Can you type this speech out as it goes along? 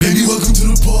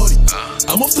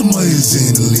the Myers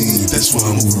and the lean. That's why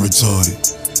I'm over retarded.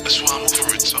 That's why I'm over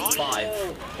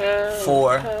retarded. 5,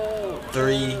 4,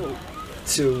 3,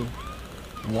 2,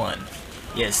 1.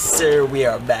 Yes, sir. We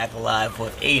are back live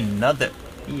with another.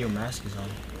 Your mask is on.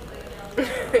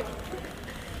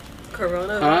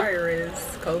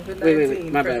 Coronavirus, COVID-19.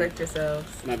 Wait, my Protect bad.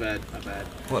 yourselves. My bad.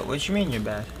 What you mean you're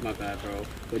bad? My bad, bro.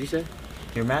 What'd you say?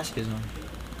 Your mask is on.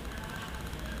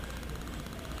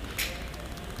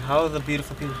 How are the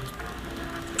beautiful people?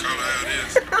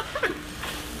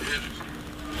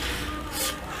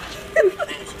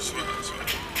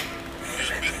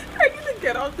 I need to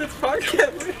get off this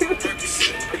podcast.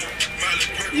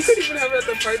 You couldn't even have it at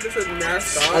the part that says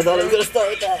mask off. I thought I was gonna start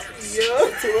with that.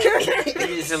 Yo.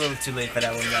 Maybe it's a little too late for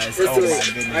that one, guys. Let's Oh do my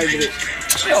it. goodness. I did it.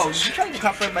 Yo, you trying to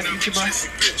copyright my future, bro?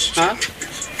 Huh?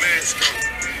 Mask on.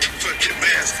 Fucking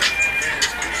mask on.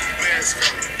 Mask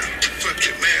on.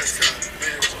 Fucking mask on.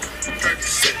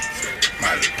 Percocet.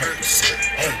 Miley Percocet.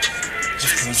 Hey,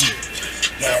 it's crazy.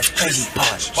 Yeah, it's crazy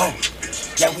pod. Oh,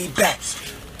 yeah, we back.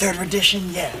 3rd edition,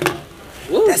 yeah.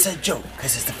 Woo. That's a joke,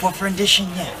 cause it's the 4th edition,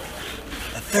 yeah.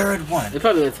 The 3rd one They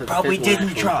probably went to the probably fifth one, didn't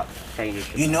actually. drop.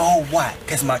 Technically. You know why?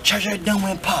 Cause my charger done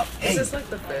went pop. Is Hey. this like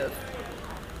the 5th?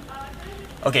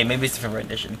 Okay, maybe it's the 5th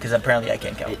edition, cause apparently I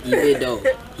can't count. And even though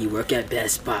he work at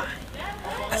Best Buy,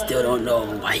 I still don't know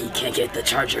why he can't get the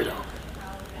charger though.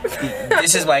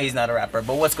 This is why he's not a rapper.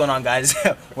 But what's going on, guys?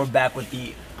 We're back with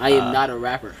the I am not a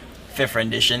rapper. 5th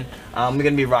edition. We're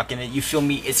gonna be rocking it. You feel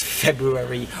me? It's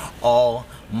February all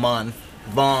month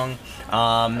long.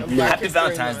 Happy History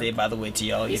Valentine's Month. Day, by the way, to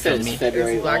y'all. He You said feel it's me?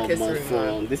 February It's Black all History month Month.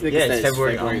 long. This nigga Yeah, said it's it's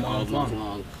February February all all month month long.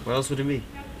 long. What else would it be?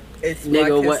 It's Black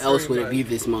Nigga, what History else would it Month. be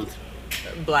this month?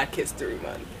 Black History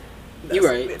Month. You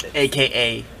right. what it is.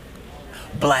 AKA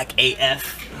Black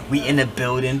AF. We in the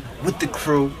building with the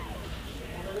crew.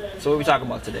 So what are we talking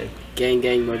about today? Gang,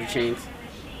 murder chains,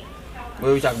 What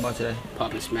are we talking about today?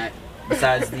 pop and smack.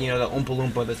 Besides, the Oompa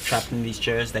Loompa that's trapped in these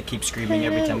chairs that keep screaming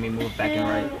every time we move back and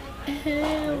right.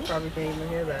 You probably can't even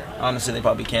hear that. Honestly, they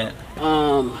probably can't.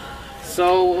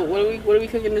 So what are we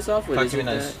cooking this off with? Talk Is to me it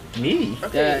nice. that- Me?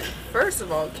 Okay, That- first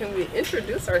of all, can we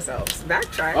introduce ourselves?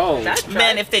 Backtrack. Oh. Backtrack.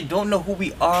 Man, if they don't know who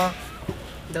we are,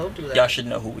 Don't do that. y'all should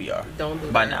know who we are. Don't do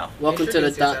by that. now. Welcome to the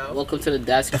Introduce yourself. welcome to the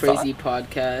That's The Crazy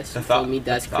podcast. The You feel thought. me?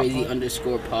 That's The thought crazy pod.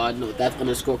 underscore pod. No, that's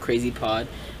underscore crazy pod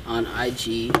on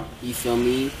IG. You feel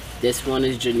me? This one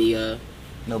is Jania.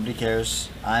 Nobody cares.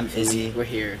 I'm Izzy. We're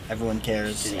here. Everyone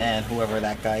cares. And whoever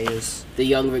that guy is. The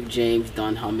young Rick James,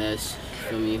 Don James.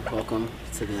 Feel me? Welcome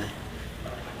to the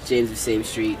James of Same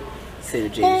Street,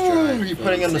 St. James Drive. You're Feel putting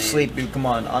what him I'm to saying? sleep, dude. Come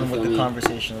on. On with feel the me?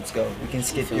 conversation. Let's go. We can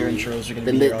skip Feel your me? intros. You're going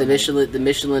The, to be here all night. The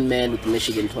Michelin man with the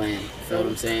Michigan plan. Feel what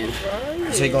I'm saying?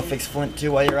 So you gonna fix Flint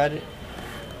too while you're at it?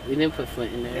 We didn't put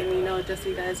Flint in there. And you know, just so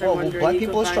you guys are Well, wondering, black you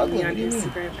people can are find me struggling. on What do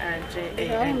you mean? Instagram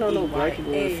at I don't know no black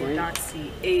people in Flint.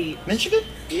 JANEYA.CH. Michigan?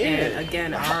 And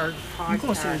again, our gonna say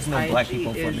podcast there's no black IG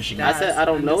people from is Michigan. I said I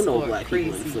don't know no _crazy black people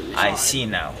in Flint, Michigan. I see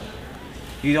now.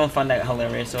 You don't find that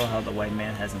hilarious though, how the white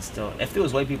man hasn't still. If there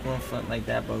was white people in Flint like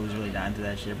that, bro, who's really dying to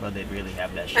that shit, bro, they'd really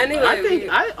have that shit. Anyway, I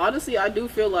think I do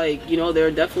feel like there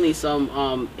are definitely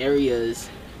some areas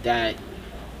that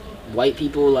white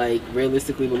people like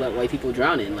realistically would let white people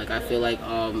drown in. Like I feel like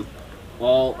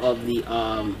all of the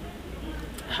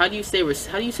how do you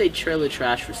say trailer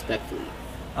trash respectfully?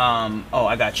 Oh,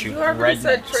 I got you. you already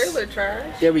said Rednecks. trailer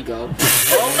trash. There we go.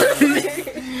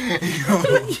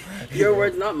 Your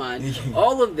words, not mine.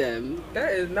 All of them.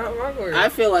 That is not my word. I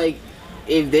feel like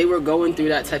if they were going through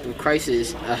that type of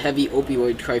crisis, a heavy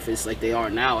opioid crisis like they are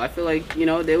now, I feel like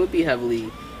they would be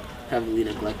heavily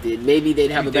neglected. Maybe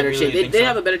they'd have You a better really chance. think They'd so?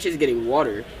 have a better chance of getting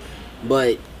water,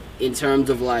 but in terms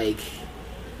of like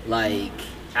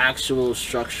actual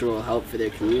structural help for their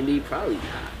community, probably not.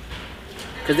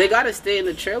 Cause they gotta stay in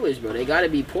the trailers, bro. They gotta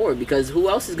be poor because who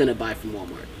else is gonna buy from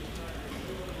Walmart?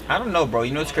 I don't know, bro.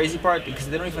 You know what's crazy part? Because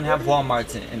they don't even have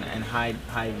Walmarts in high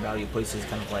value places,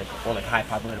 kind of like, or like high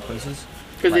populated places.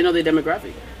 Because they know their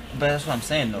demographic. But that's what I'm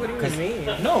saying, though. What do you 'Cause-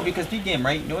 mean? No, because peak game,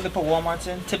 right? You know where they put Walmarts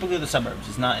in? Typically the suburbs.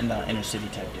 It's not in the inner city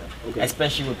type deal. Okay.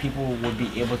 Especially where people would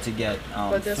be able to get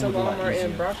but there's a food a lot Walmart easier.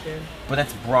 in Brockton. But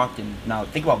that's Brockton. Now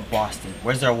think about Boston.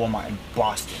 Where's there a Walmart in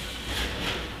Boston?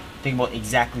 Think about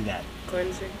exactly that.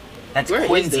 Quincy. That's Where is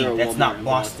Quincy. there a That's Walmart not in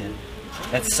Boston.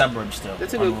 That's suburbs still.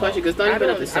 That's a on good the question low. because not even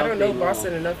at the South I don't know Bay Mall.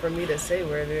 Boston enough for me to say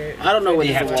where they're. I don't know where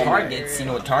They there's have a Walmart. Targets. You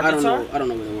know what I Targets don't are? know. I don't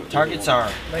know where the Targets are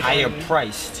Like higher Aldi.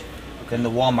 priced than the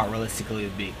Walmart realistically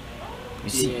would be. You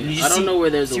see, Yeah. you I don't see- know where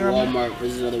there's a see what I mean? Walmart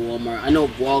versus another Walmart. I know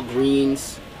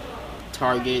Walgreens,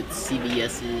 Targets,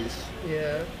 CVS's,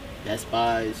 Yeah. Best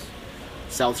Buys,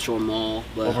 South Shore Mall,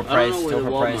 but I don't know Overpriced, where the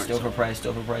overpriced, Walmarts are.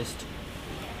 overpriced, overpriced.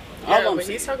 All Yeah, I'm but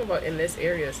saying. he's talking about in this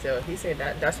area still. He's saying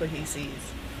that's what he sees.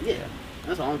 Yeah,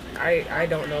 that's all I'm saying. I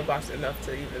don't know box enough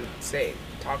to even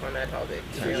talk on that topic.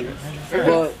 To be honest.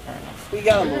 But we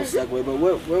got a little segue. But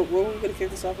where we gonna kick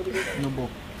this off with again? No bull.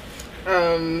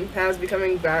 Has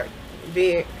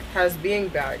being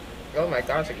back. Oh my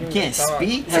gosh, I You can't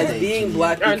speak Has today, being Janine.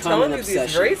 black I'm become telling an you these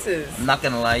obsession? races. I'm not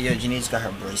gonna lie, yo, Janine's got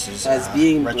her braces. Has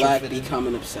being black retrofitted. become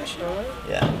an obsession?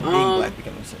 Yeah, being black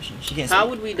become an obsession. She can't. How say-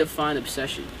 would we define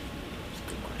obsession?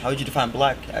 How would you define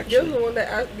black? You're Actually, the one that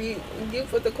asked me. You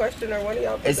put the question, or one of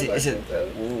y'all put is the it? Is question. it? So.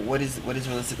 What is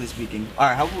realistically speaking? All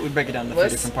right, how about we break it down into 3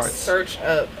 Let's different parts? search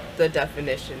up the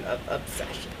definition of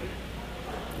obsession.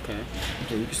 Okay.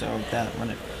 Okay, we can start with that. Run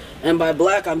it. And by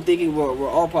black, I'm thinking we're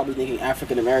all probably thinking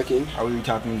African American. Are we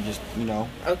talking just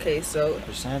Okay, so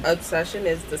percent? obsession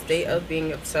is the state of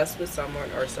being obsessed with someone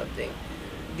or something.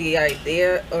 The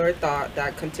idea or thought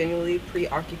that continually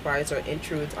preoccupies or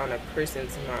intrudes on a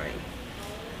person's mind.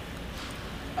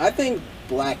 I think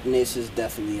blackness is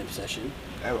definitely obsession.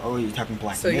 Are we talking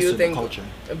blackness So you or think the culture?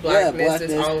 Blackness is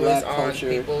blackness, always black on culture.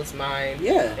 people's mind.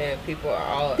 Yeah. And people are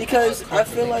all Because all I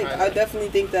feel like constantly I definitely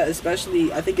think that,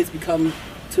 especially I think it's become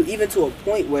to a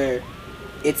point where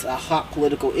it's a hot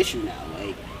political issue now.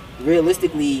 Like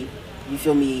realistically, you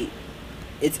feel me?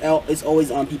 It's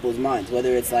always on people's minds.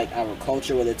 Whether it's like our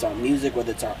culture, whether it's our music,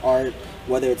 whether it's our art,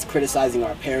 whether it's criticizing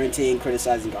our parenting,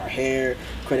 criticizing our hair,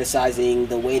 criticizing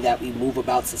the way that we move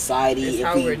about society. It's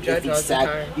how we're judged all the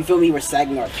time. You feel me? We're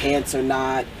sagging our pants or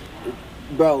not.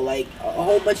 Bro, like a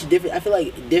whole bunch of different. I feel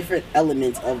like different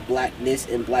elements of blackness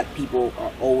and black people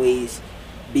are always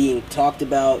being talked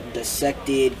about,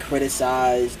 dissected,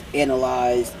 criticized,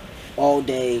 analyzed all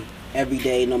day, every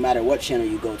day, no matter what channel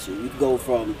you go to. You can go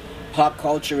from pop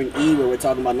culture and E, where we're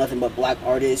talking about nothing but black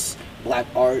artists, black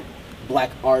art,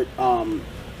 like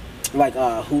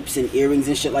hoops and earrings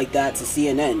and shit like that, to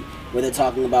CNN, where they're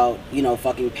talking about,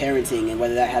 fucking parenting and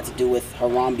whether that had to do with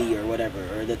Harambe or whatever,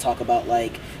 or they talk about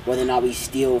like whether or not we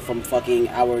steal from fucking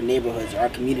our neighborhoods or our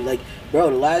community. Like, bro,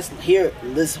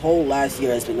 this whole last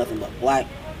year has been nothing but black,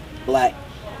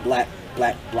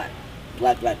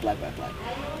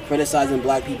 criticizing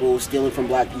black people, stealing from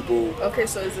black people. Okay,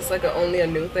 so is this like only a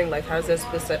new thing? Like, has this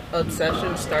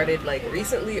obsession started like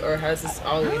recently, or has this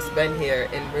always been here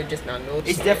and we're just not noticing?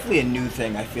 It's definitely a new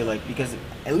thing, I feel like, because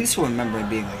at least for remembering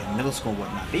being like in middle school and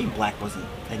whatnot, being black wasn't,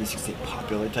 I guess you could say,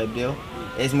 popular type deal.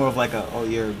 It's more of like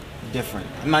you're different.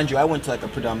 Mind you, I went to like a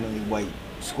predominantly white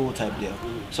school type deal.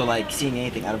 So like seeing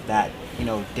anything out of that,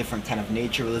 different kind of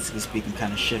nature, realistically speaking,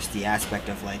 kind of shifts the aspect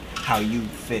of like how you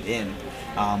fit in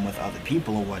with other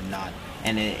people and whatnot.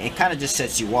 And it kind of just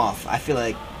sets you off. I feel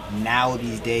like now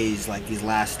these days, like these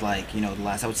last I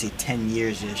would say 10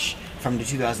 years-ish, from the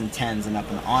 2010s and up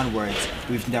and onwards,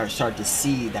 we've now started to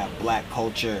see that black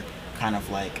culture kind of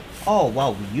like, oh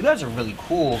wow, you guys are really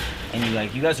cool, and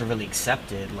you guys are really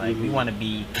accepted. Like we want to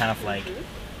be kind of like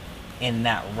in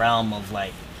that realm of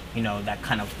like, that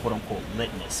kind of quote unquote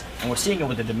litness. And we're seeing it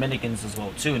with the Dominicans as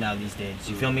well too now these days.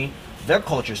 You feel me? Their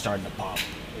culture's starting to pop.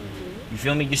 You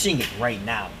feel me? You're seeing it right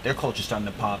now. Their culture's starting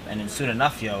to pop, and then soon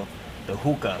enough, the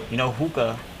hookah.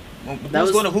 Hookah. That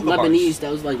was going to hookah Lebanese. bars?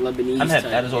 That was like Lebanese. I'm hip.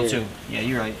 type, That as well yeah. too. Yeah,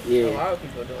 you're right. Yeah. A lot of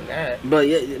people doing that. But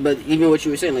even what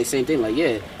you were saying, like same thing, like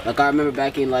yeah, like I remember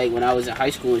back in like when I was in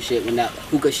high school and shit, when that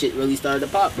hookah shit really started to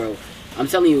pop, bro. I'm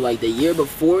telling you, like the year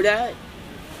before that,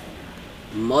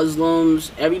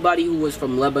 Muslims, everybody who was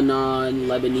from Lebanon,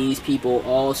 Lebanese people,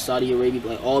 all Saudi Arabia,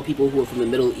 like all people who were from the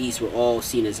Middle East were all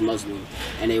seen as Muslim,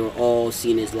 and they were all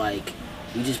seen as like,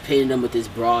 you just painted them with this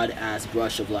broad ass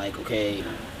brush of like, okay,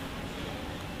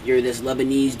 you're this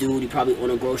Lebanese dude, you probably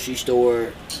own a grocery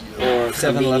store or a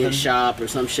 7-Eleven. convenience shop or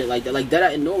some shit like that. Like that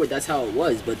out in Norwood, that's how it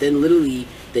was. But then literally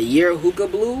the year hookah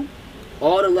blew,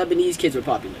 all the Lebanese kids were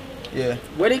popular. Yeah.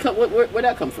 Where'd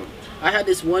that come from? I had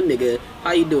this one nigga,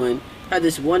 how you doing? Had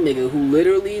this one nigga who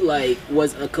literally like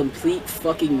was a complete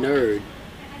fucking nerd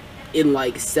in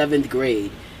like 7th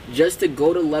grade, just to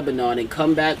go to Lebanon and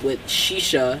come back with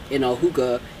shisha and a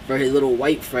hookah for his little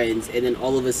white friends, and then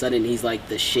all of a sudden he's like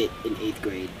the shit in 8th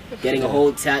grade, getting a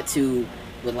whole tattoo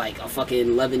with like a fucking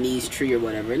Lebanese tree or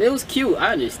whatever. And it was cute,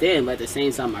 I understand, but at the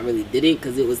same time I really didn't,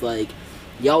 because it was like,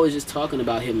 y'all was just talking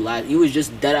about him he was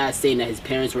just dead ass saying that his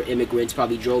parents were immigrants,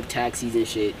 probably drove taxis and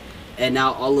shit. And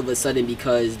now all of a sudden,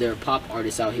 because there are pop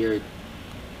artists out here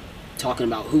talking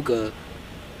about hookah,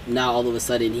 now all of a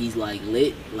sudden he's like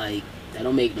lit. Like that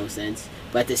don't make no sense.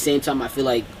 But at the same time, I feel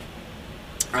like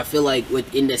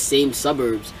within the same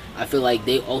suburbs, I feel like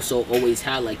they also always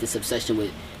had like this obsession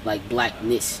with like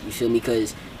blackness. You feel me?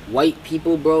 Because white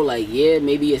people, bro, like yeah,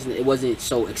 maybe it wasn't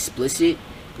so explicit,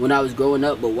 when I was growing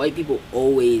up, but white people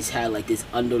always had like this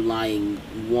underlying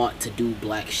want to do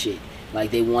black shit.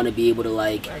 Like they want to be able to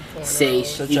like say,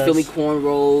 cornrows. you feel me,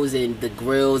 cornrows and the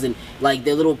grills and like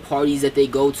their little parties that they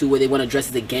go to where they want to dress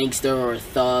as a gangster or a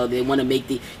thug. They want to make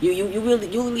the you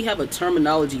really have a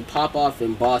terminology pop off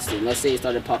in Boston. Let's say it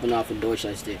started popping off in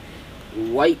Dorchester.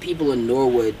 White people in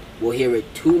Norwood will hear it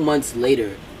 2 months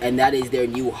later, and that is their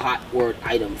new hot word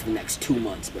item for the next 2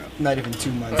 months, bro. Not even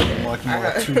 2 months, Okay. more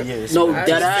like 2 years. No, I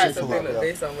dead have ass. to say something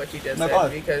based on what you just No, said go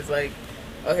ahead. because like,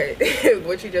 okay,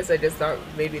 what you just said just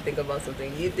made me think about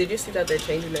something. Did you see that they're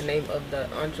changing the name of the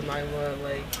Aunt Jemima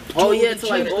like? Oh yeah, Dude, to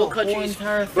like they all changed the whole countries,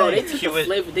 entire bro. They thing. took He the was-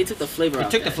 flavor. They took the flavor They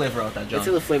out. took the that. flavor out that They John.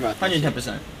 took the flavor out. that shit.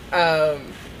 110%.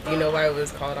 You know why it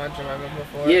was called Aunt Jemima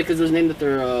before? Yeah, because it was named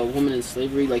after a woman in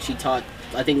slavery. Like she taught,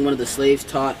 I think one of the slaves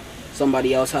taught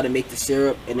somebody else how to make the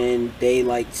syrup, and then they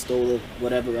like stole the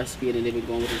whatever recipe, and then they've been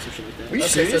going with it, some shit like that. Are you Okay,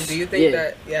 serious? so do you think Yeah.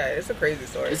 that? Yeah, it's a crazy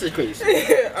story. This is crazy. So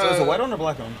it's a white owned or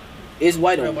black owned? It's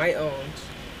white a on. white owned.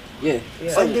 Yeah.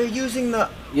 Yeah. Like they're using the.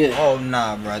 Yeah. Oh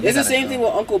nah, bro. they It's the gotta same go. thing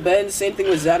with Uncle Ben. Same thing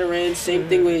with Zataran. Same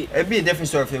thing with. It'd be a different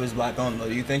story if it was black owned, though.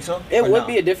 Do you think so? It Or would no?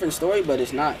 be a different story, but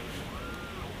it's not.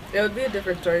 It would be a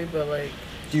different story, but like,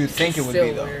 Do you think it would Still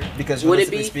be though? weird. Because Would it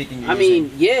realistically be? speaking, I you're mean,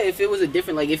 using- yeah. If it was a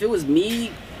different, like, if it was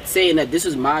me saying that this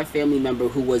was my family member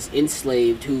who was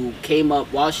enslaved, who came up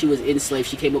while she was enslaved,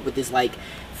 she came up with this like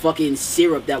fucking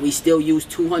syrup that we still use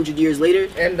 200 years later.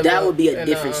 and the That milk would be a and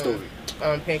different the, story.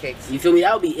 Pancakes. You feel me?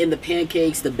 That would be in the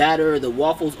pancakes, the batter, the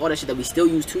waffles, all that shit that we still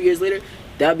use 2 years later.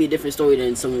 That would be a different story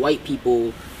than some white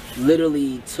people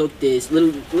literally took this.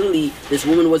 Literally, this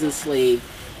woman was enslaved,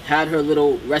 had her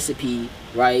little recipe,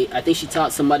 right? I think she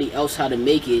taught somebody else how to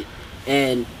make it,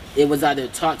 and it was either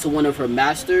taught to one of her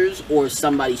masters or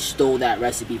somebody stole that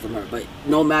recipe from her. But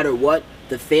no matter what,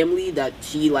 the family that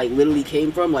she like literally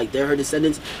came from, like they're her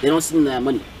descendants, they don't send them that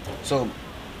money. So,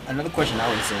 another question I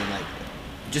would say, like,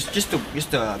 just to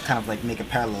kind of like make a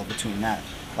parallel between that,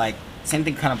 like same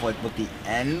thing, kind of like with the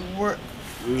N word,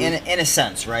 in a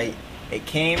sense, right? It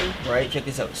came, right? Check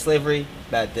this out: slavery,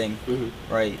 bad thing,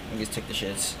 right? Niggas took the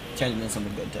shits, turned it into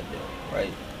something good type deal, right?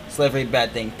 Slavery,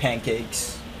 bad thing,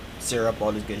 pancakes, syrup,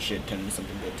 all this good shit turned into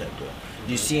something good type deal.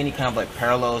 Do you see any kind of like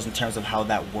parallels in terms of how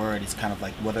that word is kind of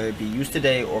like, whether it be used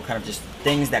today or kind of just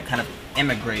things that kind of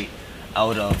immigrate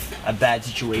out of a bad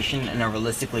situation and are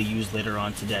realistically used later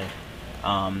on today,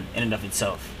 in and of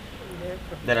itself,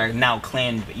 that are now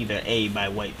claimed either A, by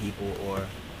white people, or,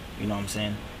 you know what I'm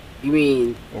saying, You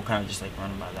mean? or kind of just like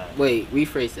run by that? Wait,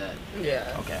 rephrase that.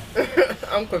 Yeah. Okay.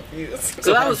 I'm confused.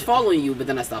 Because I was following you, but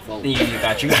then I stopped following. You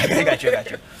got you. I got you.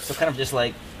 So kind of just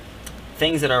like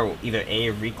things that are either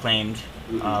A, reclaimed,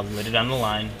 later down the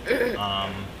line,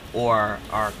 or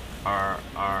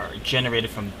are generated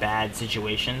from bad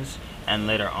situations and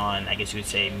later on, I guess you would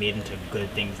say, made into good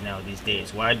things now these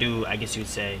days. Why do, I guess you would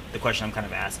say, the question I'm kind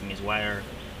of asking is, why are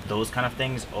those kind of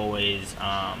things always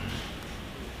have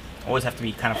to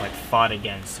be kind of like fought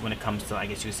against when it comes to, I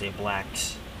guess you would say,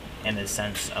 blacks in the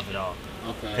sense of it all?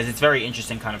 Because Okay. it's very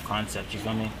interesting kind of concept, you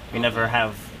feel me? We never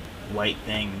have white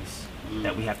things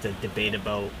that we have to debate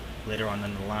about later on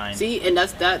in the line. See, and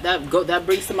that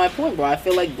brings to my point, bro. I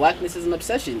feel like blackness is an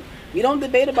obsession. We don't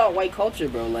debate about white culture,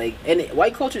 bro. Like, and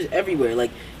white culture is everywhere.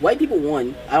 Like, white people,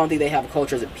 one, I don't think they have a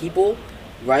culture as a people,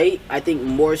 right? I think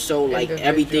more so like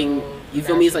everything. Individual You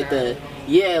feel me? It's like the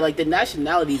nationality. like the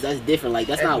nationalities. That's different. Like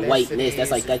that's not whiteness.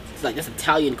 That's like that's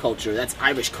Italian culture. That's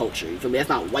Irish culture. You feel me? That's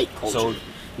not white culture. So-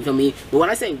 You feel me? But when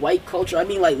I say white culture, I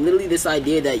mean like literally this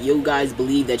idea that you guys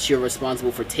believe that you're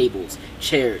responsible for tables,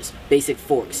 chairs, basic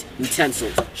forks,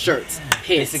 utensils, shirts,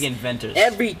 pants, Basic inventors.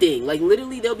 everything. Like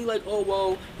literally, they'll be like, "Oh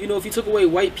well, you know, if you took away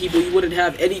white people, you wouldn't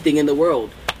have anything in the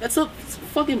world." That's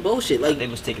fucking bullshit. Like, They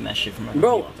was taking that shit from other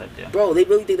bro, people type deal. bro, they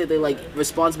really think that they're like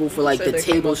responsible for like So the they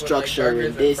came table up with, like, structure burgers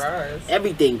and this, fries.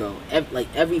 everything, bro. Like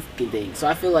every fucking thing. So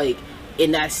I feel like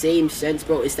in that same sense,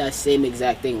 bro, it's that same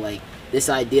exact thing. Like this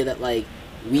idea that like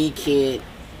we can't.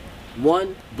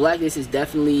 One, blackness is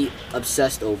definitely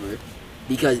obsessed over,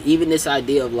 because even this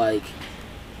idea of like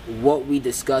what we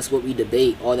discuss, what we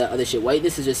debate, all that other shit,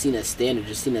 whiteness is just seen as standard,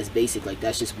 just seen as basic. Like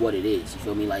that's just what it is. You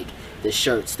feel me? Like the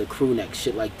shirts, the crew necks,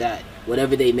 shit like that,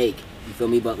 whatever they make. You feel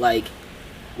me? But like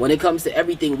when it comes to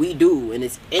everything we do, and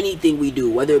it's anything we do,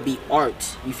 whether it be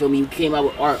art, you feel me? We came out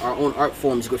with art, our own art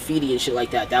forms, graffiti and shit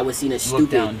like that. That was seen as Looked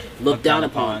stupid, down- looked down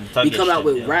upon. We thuggish come out shit,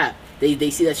 with yeah. rap.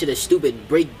 They see that shit as stupid.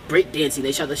 Break dancing.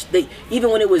 Even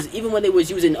when they was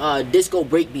using disco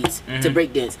break beats to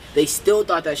break dance, they still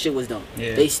thought that shit was dumb.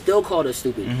 Yeah. They still called us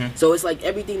stupid. So it's like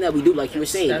everything that we do, like you were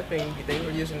saying. Stepping, they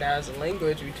were using that as a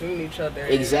language between each other.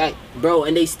 Exact, bro.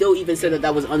 And they still even said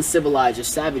that was uncivilized or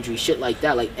savagery, shit like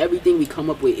that. Like everything we come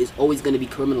up with is always gonna be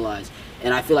criminalized,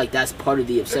 and I feel like that's part of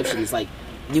the obsession. It's like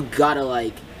you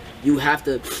gotta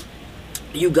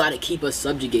keep us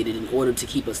subjugated in order to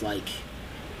keep us like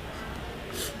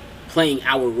playing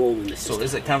our role in the system. So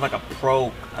is it kind of like a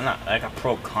pro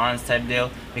cons type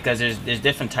deal? Because there's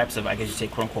different types of, I guess you say,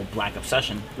 quote unquote black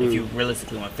obsession, if you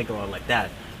realistically want to think about it like that.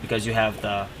 Because you have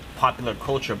the popular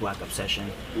culture black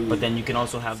obsession, but then you can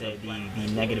also have the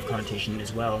negative connotation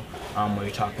as well, where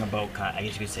you're talking about, I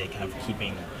guess you could say, kind of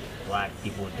keeping black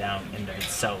people down in of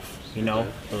itself. You know,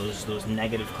 those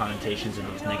negative connotations and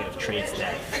those negative traits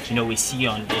that we see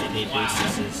on day-to-day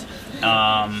basis.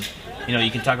 You know,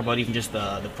 you can talk about even just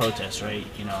the protests, right?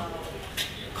 You know,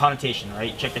 connotation,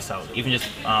 right? Check this out. Even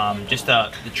just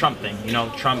the Trump thing. You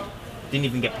know, Trump didn't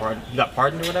even get pardoned. He got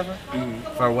pardoned or whatever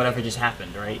for whatever just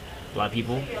happened, right? A lot of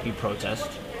people, we protest.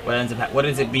 What ends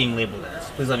up being labeled as?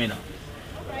 Please let me know.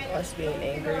 Us being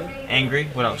angry. Angry?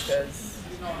 What else? Because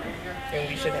and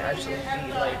we shouldn't actually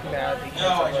be like mad because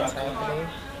of what's happening.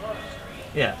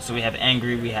 Yeah, so we have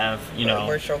angry, we have,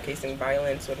 we're showcasing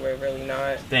violence when we're really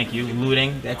not. Thank you.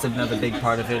 Looting, that's another big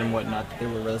part of it and whatnot that they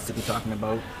were realistically talking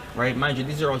about, right? Mind you,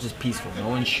 these are all just peaceful. No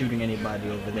one's shooting anybody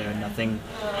over there. Nothing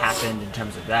happened in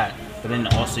terms of that. But then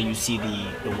also you see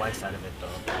the white side of it,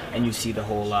 though. And you see the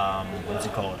whole, what's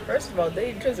it called? First of all,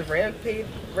 they just rampage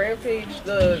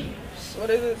the, what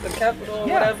is it, the Capitol or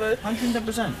whatever.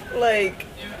 110%. Like,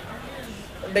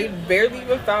 they barely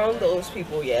even found those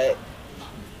people yet.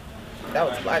 That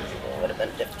was black people, would have been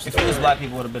a different story. If it was black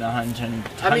people, it would have been 100.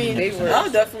 I mean, I'll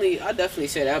definitely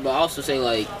say that, but I'll also say,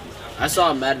 like, I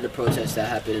saw a matter of the protests that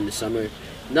happened in the summer.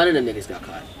 None of them niggas got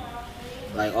caught.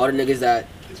 Like, all the niggas that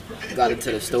got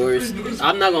into the stores,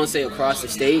 I'm not gonna say across the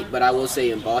state, but I will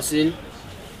say in Boston,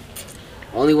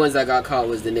 only ones that got caught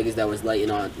was the niggas that was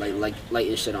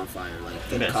lighting shit on fire, like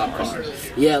the cop car.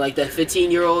 Yeah, like that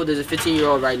 15-year-old. There's a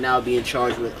 15-year-old right now being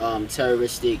charged with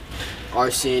terroristic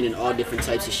arson and all different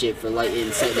types of shit for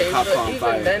setting the cop car on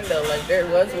fire. Even then though, like there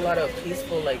was a lot of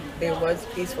peaceful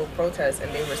protests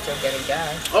and they were still getting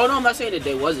gas. Oh no, I'm not saying that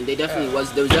there wasn't. There was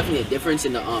definitely a difference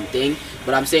in the thing.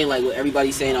 But I'm saying like what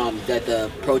everybody's saying that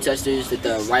the protesters, that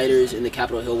the rioters in the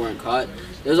Capitol Hill weren't caught.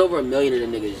 There's over 1 million of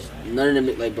them niggas. None of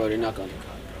them, like, bro, they're not gonna get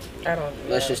caught, bro. I don't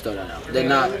know. Let's just throw that out.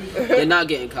 They're not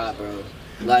getting caught, bro.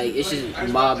 Like, it's just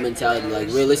mob mentality. Like,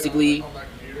 realistically,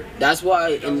 that's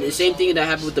why, and the same thing that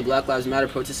happened with the Black Lives Matter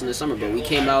protests in the summer, bro. We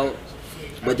came out,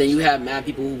 but then you have mad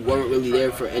people who weren't really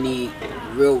there for any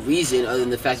real reason other than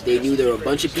the fact that they knew there were a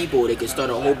bunch of people, they could start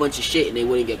a whole bunch of shit and they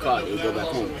wouldn't get caught. They would go back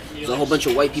home. There's a whole bunch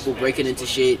of white people breaking into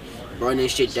shit, burning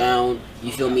shit down,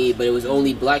 you feel me? But it was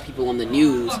only black people on the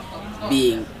news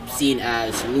being seen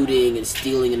as looting and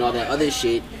stealing and all that other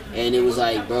shit, and it was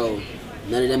like, bro,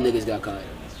 none of them niggas got caught.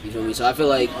 You feel me? So I feel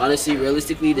like, honestly,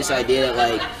 realistically, this idea that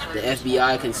like the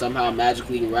FBI can somehow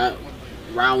magically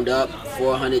round up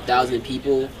 400,000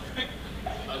 people,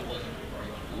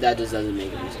 that just doesn't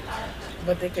make any sense.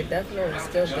 But they could definitely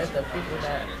still get the people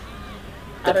that.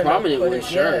 The prominent ones,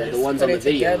 sure. The ones on the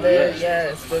video,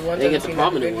 yes. The ones they that get the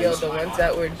prominent video, ones. the ones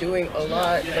that were doing a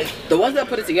lot, like the ones that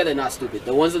put it together, not stupid.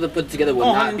 The ones that put it together would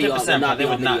not be on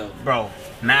video. Bro,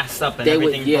 masked up and they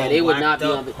everything. Would, yeah, bro, they would not be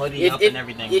on the video.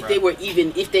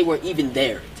 If they were even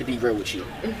there, to be real with you.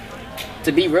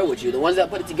 To be real with you, the ones that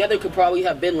put it together could probably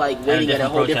have been like waiting at a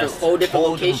whole different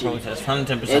location,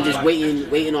 and just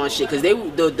waiting on shit. Because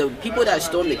the people that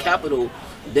stormed the Capitol,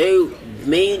 their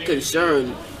main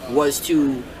concern was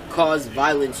to cause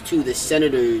violence to the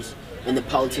senators and the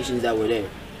politicians that were there.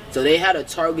 So they had a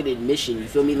targeted mission. You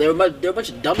feel me? There were a bunch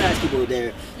of dumbass people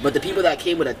there, but the people that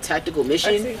came with a tactical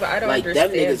mission, like them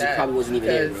niggas, probably wasn't even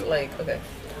there. Because like, okay,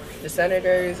 the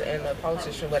senators and the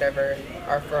politicians, whatever,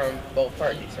 are from both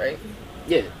parties, right?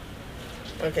 Yeah.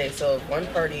 Okay, so if one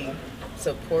party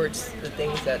supports the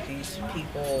things that these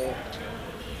people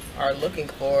are looking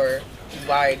for,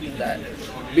 why do that?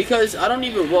 Because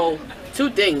two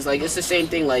things, like it's the same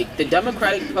thing, like the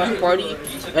Democratic Party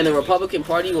and the Republican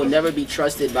Party will never be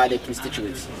trusted by their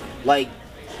constituents. Like,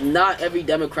 not every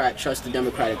Democrat trusts the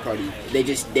Democratic Party. They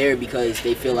just there because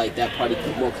they feel like that party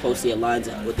more closely aligns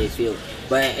with what they feel.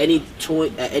 But at any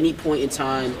point in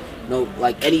time,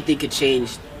 like anything could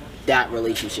change that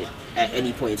relationship at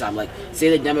any point in time. Like, say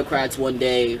the Democrats one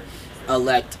day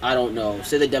elect, I don't know,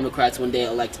 say the Democrats one day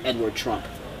elect Edward Trump.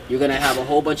 you're gonna have a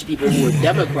whole bunch of people who are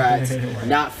Democrats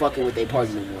not fucking with their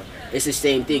party no more. It's the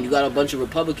same thing. You got a bunch of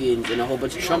Republicans and a whole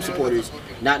bunch of Trump supporters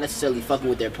not necessarily fucking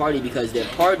with their party because their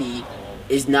party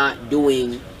is not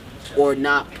doing or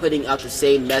not putting out the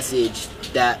same message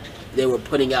that they were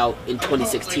putting out in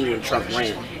 2016 when Trump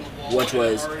ran, which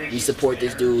was, we support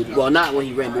this dude. Well, not when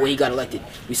he ran, but when he got elected.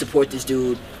 We support this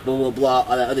dude, blah, blah, blah,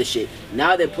 all that other shit.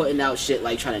 Now they're putting out shit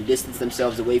like trying to distance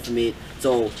themselves away from it.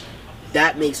 So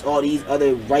that makes all these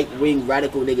other right-wing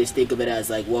radical niggas think of it as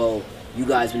like, well, you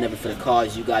guys were never for the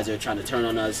cause. You guys are trying to turn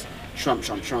on us. Trump,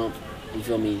 Trump, Trump. You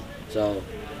feel me? So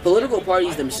political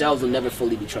parties themselves will never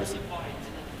fully be trusted.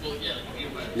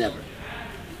 Never.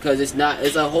 Because it's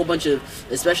a whole bunch of,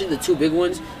 especially the two big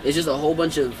ones, it's just a whole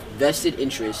bunch of vested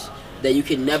interests that you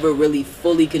can never really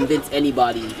fully convince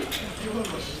anybody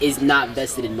is not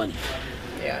vested in money.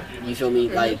 Yeah. You feel me?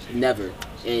 Like, never.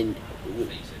 And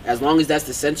as long as that's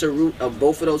the center root of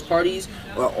both of those parties,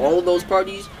 or all of those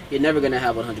parties, you're never going to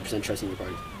have 100% trust in your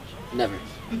party. Never.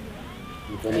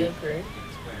 You feel I me? agree.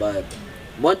 But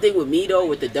one thing with me, though,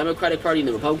 with the Democratic Party and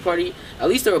the Republican Party, at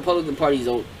least the Republican parties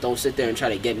don't sit there and try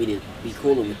to get me to be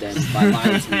cooler with them by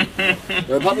lying to me.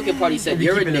 The Republican Party said,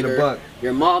 you're a nigger,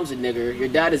 your mom's a nigger, your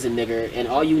dad is a nigger, and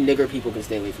all you nigger people can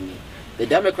stay away from me. The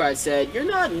Democrats said, you're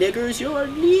not niggers, you're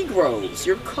Negroes,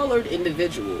 you're colored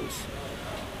individuals.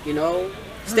 You know?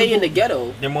 Stay in the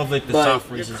ghetto. They're more like the but soft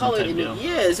you're racism colored type in deal.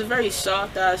 Yeah, it's a very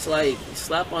soft ass, like,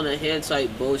 slap on the hand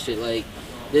type bullshit. Like,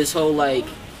 this whole, like,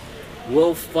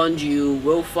 we'll fund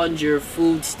your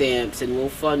food stamps, and we'll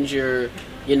fund your,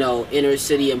 you know, inner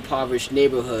city impoverished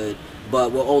neighborhood,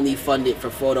 but we'll only fund it for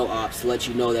photo ops to let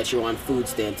you know that you're on food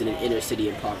stamps in an inner city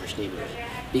impoverished neighborhood.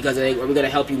 Because are we going to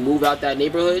help you move out that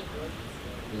neighborhood?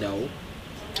 No.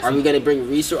 Are we going to bring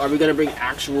Are we going to bring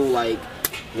actual, like,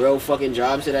 real fucking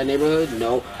jobs to that neighborhood?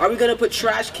 No. Are we going to put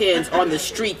trash cans on the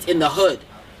streets in the hood?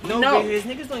 No. Because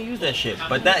niggas don't use that shit.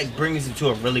 But that brings it to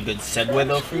a really good segue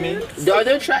though for me. Are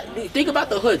there think about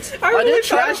the hoods. Are there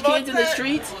trash cans in the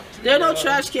streets? There are no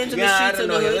trash cans in the streets in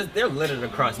the hood. They're littered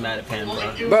across Mattapan,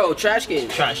 bro. Bro, trash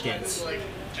cans. Trash cans.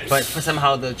 But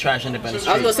somehow the trash ended up in the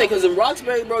street. I was gonna say, because in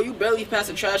Roxbury, bro, you barely pass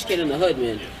a trash can in the hood,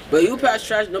 man. But you pass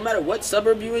trash, no matter what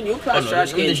suburb you in, you'll pass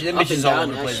trash cans them up bitches and all down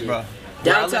over the that place, shit. bro.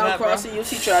 Downtown Crossing, you'll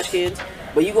see trash cans.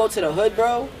 But you go to the hood,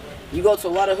 bro, you go to a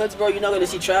lot of hoods, bro, you're not gonna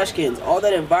see trash cans. All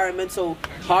that environmental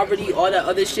poverty, all that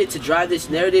other shit to drive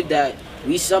this narrative that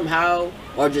we somehow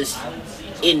are just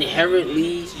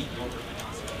inherently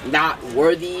not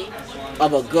worthy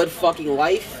of a good fucking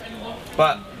life.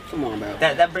 But come on, bro.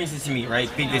 That brings it to me, right?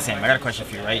 Big Sam, I got a question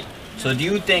for you, right? So do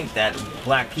you think that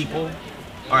black people,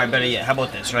 alright, better yet, how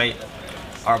about this, right?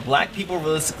 Are black people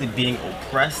realistically being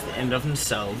oppressed in and of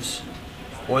themselves,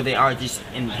 or they are just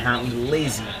inherently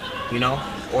lazy, you know?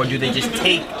 Or do they just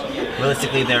take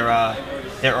realistically their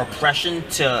oppression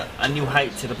to a new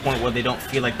height to the point where they don't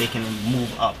feel like they can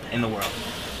move up in the world?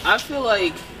 I feel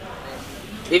like,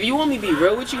 if you want me to be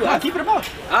real with you, I'll keep it above.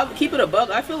 I'll keep it a buck.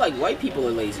 I feel like white people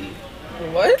are lazy.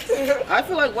 What? I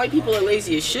feel like white people are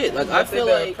lazy as shit. Like, I feel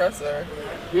they're the like oppressor.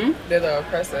 Hmm? They're the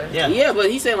oppressor. Yeah. Yeah, but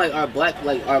he's saying like are black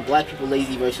people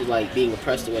lazy versus like being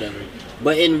oppressed or whatever.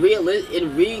 But in reality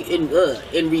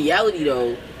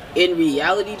though,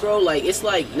 bro, like it's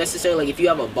like necessarily like if you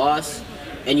have a boss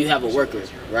and you have a worker,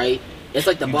 right? It's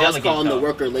like the You boss delegate, calling the though.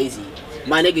 worker lazy.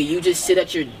 My nigga, you just sit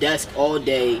at your desk all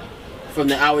day from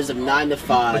the hours of 9 to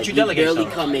 5. But you delegate, barely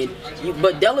though. come in.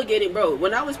 But delegating, bro.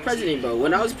 When I was president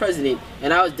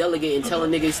and I was delegating,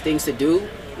 telling niggas things to do,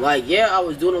 like, yeah, I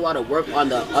was doing a lot of work on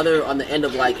the end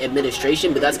of like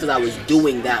administration, but that's because I was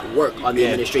doing that work on the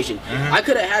administration. I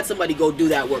could have had somebody go do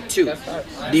that work too.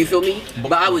 Do you feel me?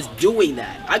 But I was doing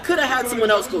that. I could have had someone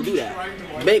else go do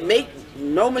that. Make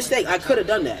no mistake, I could have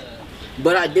done that,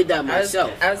 but I did that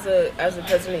myself. As a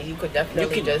president, you could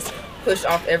definitely just push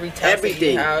off every task that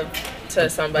you have to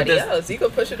somebody else. You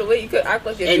could push it away. You could act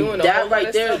like you're doing a whole lot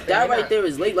of stuff. That right there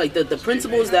is late. Like the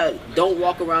principals that don't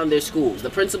walk around their schools, the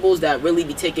principals that really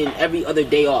be taking every other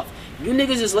day off. You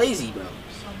niggas is lazy, bro.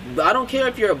 But I don't care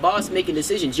if you're a boss making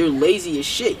decisions. You're lazy as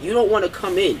shit. You don't want to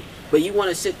come in, but you want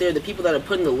to sit there. The people that are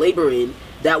putting the labor in,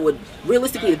 that would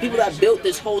realistically, the people that built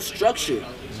this whole structure,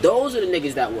 those are the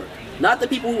niggas that work. Not the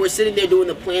people who were sitting there doing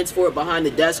the plans for it behind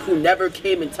the desk who never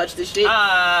came and touched this shit.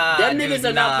 Them niggas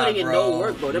are not putting in no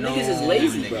work, bro. Them niggas is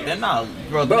lazy, bro. They're not,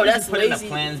 bro. Bro, that's putting lazy. the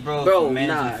plans, bro. Bro,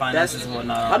 managing nah, finances that's- and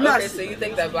whatnot. I'm not- Okay, so you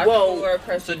think that black people were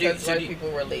oppressed because white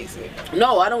people were lazy?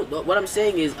 No, I don't. What I'm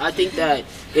saying is, I think that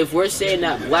if we're saying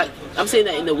that I'm saying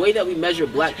that in the way that we measure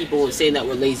black people and saying that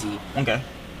we're lazy, Okay.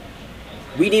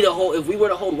 we need if we were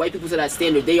to hold white people to that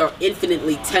standard, they are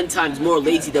infinitely 10 times more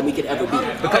lazy than we could ever be.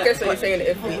 Okay, so you're saying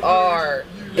if we are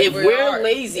If we we're are-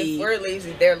 lazy, if we're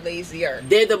lazy, they're lazier.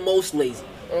 they're the most lazy.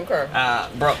 Okay.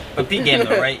 Bro, but peak game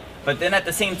though, right? But then at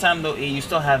the same time though, you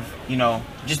still have, you know,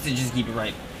 just to keep it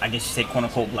right, I guess you say quote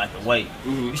unquote black or white.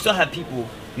 You still have people,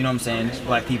 you know what I'm saying,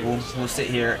 black people who will sit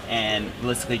here and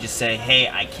realistically just say, hey,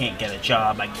 I can't get a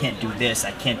job, I can't do this,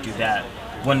 I can't do that.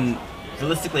 When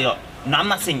realistically, no, I'm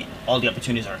not saying all the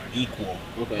opportunities are equal,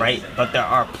 right? But there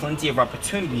are plenty of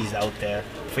opportunities out there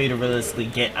for you to realistically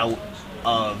get out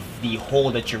of the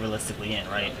hole that you're realistically in,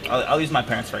 right? I'll use my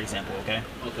parents for example, okay?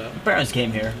 Okay. My parents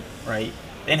came here, right?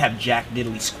 They didn't have jack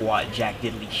diddly squat, jack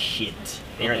diddly shit.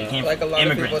 They already came Like a from lot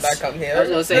immigrants. of people that come here. I was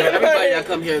gonna say everybody that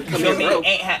come here You feel me? broke.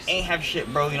 Ain't have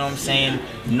shit, bro. You know what I'm saying?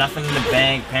 Nothing in the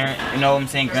bank. Parent, you know what I'm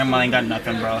saying? Grandma ain't got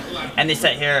nothing, bro. And they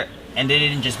sat here and they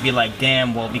didn't just be like,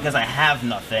 damn, well, because I have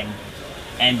nothing,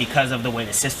 and because of the way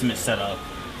the system is set up,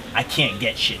 I can't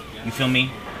get shit. You feel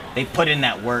me? They put in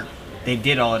that work. They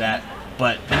did all of that.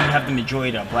 But then you have the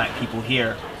majority of black people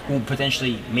here who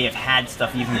potentially may have had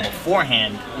stuff even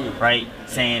beforehand, right?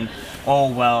 Saying,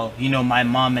 oh, well, you know, my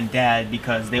mom and dad,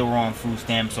 because they were on food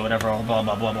stamps or whatever, or blah,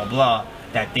 blah, blah, blah, blah,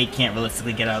 that they can't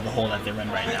realistically get out of the hole that they're in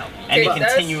right now. And Okay, they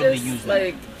that's continually just, use that.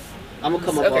 like, I'm gonna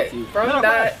come up okay, off you. from No,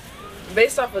 that,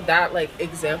 based off of that, like,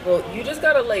 example, you just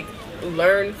gotta, like,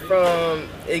 learn from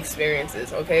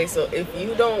experiences, okay? So if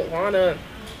you don't wanna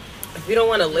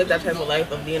live that type of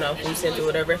life of being on food stamps or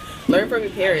whatever, learn from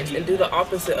your parents and do the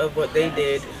opposite of what they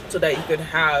did so that you could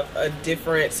have a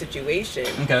different situation.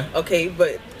 Okay,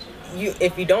 but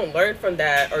if you don't learn from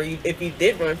that, or if you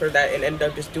did learn from that and end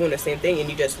up just doing the same thing and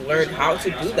you just learned how to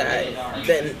do that,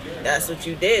 then that's what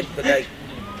you did. But like,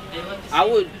 I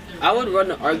would run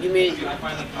the argument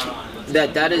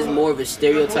that is more of a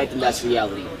stereotype than that's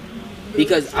reality.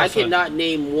 Because I cannot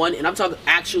name one, and I'm talking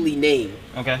actually name,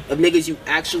 of niggas you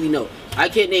actually know. I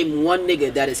can't name one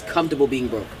nigga that is comfortable being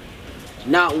broke.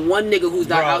 Not one nigga who's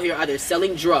not out here either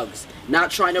selling drugs,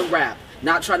 not trying to rap,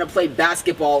 not trying to play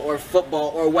basketball or football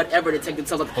or whatever to take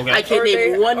themselves up. I can't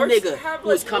name one nigga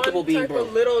who's comfortable being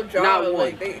broke. Not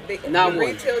one. Like Not one.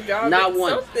 Retail job, Not like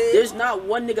one. something. There's not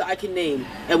one nigga I can name.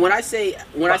 And when I say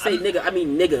nigga, I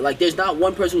mean nigga. Like there's not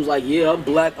one person who's like, yeah, I'm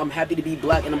black, I'm happy to be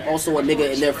black, and I'm also a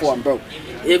nigga, and therefore I'm broke.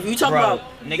 If you talk about,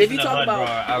 if you talk about,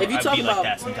 but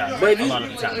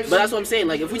that's what I'm saying.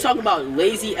 Like if we talk about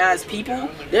lazy ass people,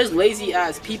 there's lazy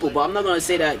ass people, but I'm not gonna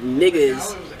say that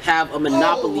niggas have a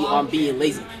monopoly on being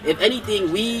lazy. If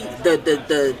anything,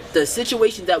 the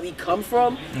situations that we come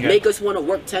from make us want to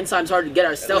work 10 times harder to get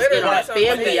ourselves and our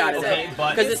family out of that.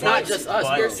 Because it's not just us,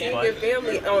 bro. You're seeing your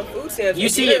family on food stamps. You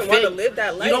see your want to live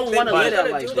that life. You don't want to live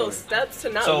that life. Do those steps to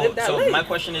not So, live that so life. my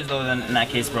question is though, then in that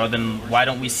case, bro, then why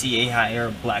don't we see a higher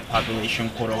black population,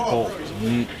 quote unquote,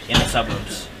 in the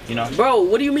suburbs? You know, bro.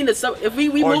 What do you mean the sub? If we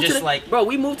move to the, like, bro,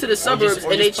 we move to the suburbs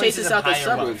and they chase us out the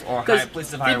suburbs. Because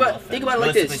think about it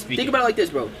like this. Think about it like this,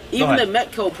 bro. Even the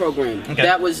Metco program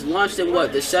that was launched in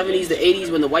what, the 70s, the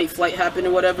 80s when the white flight happened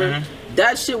or whatever.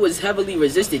 That shit was heavily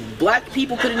resisted. Black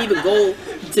people couldn't even go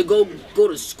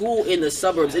to school in the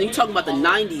suburbs. And you talking about the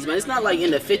 90s, man. It's not like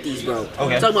in the 50s, bro.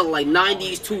 You're talking about like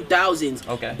 90s,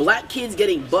 2000s. Black kids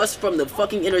getting bused from the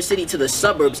fucking inner city to the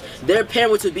suburbs. Their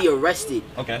parents would be arrested.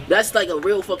 That's like a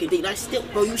real fucking thing. That's still,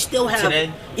 bro. You still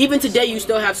have even today. You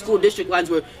still have school district lines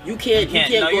where you can't go.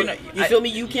 You feel me?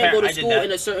 You can't go to school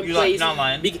in a certain place.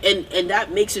 And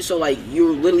that makes it so like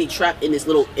you're literally trapped in this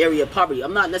little area of poverty.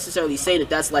 I'm not necessarily saying that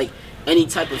that's like any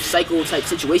type of cycle type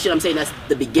situation. I'm saying that's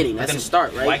the beginning. That's the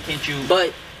start, right? Why can't you?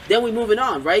 But then we moving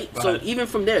on, right? So even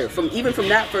from there, from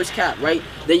that first cap, right?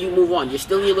 Then you move on. You're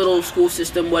still in your little school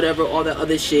system, whatever, all that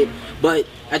other shit. But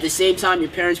at the same time, your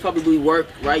parents probably work,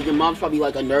 right? Your mom's probably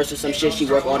like a nurse or some shit. She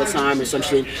work all the time or some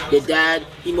shit. Your dad,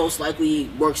 he most likely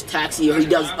works taxi or he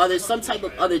does some type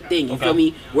of other thing. You feel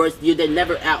me? Where they're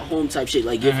never at home type shit.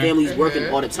 Like your family's working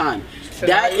all the time. So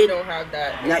that you don't have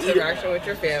that interaction with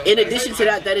your family. In addition to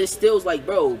that, that instills like,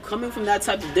 bro, coming from that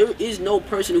type of, there is no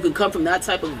person who can come from that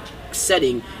type of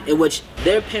setting in which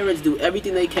their parents do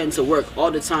everything they can to work all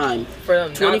the time,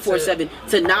 24/7,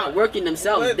 to not working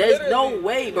themselves. There's no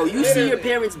way, bro. You see your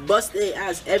parents bust their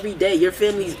ass every day. Your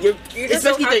family's,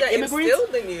 especially if they're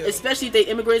immigrants, especially if they're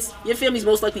immigrants, your family's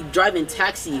most likely driving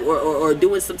taxi or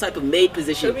doing some type of maid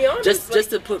position just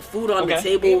to put food on the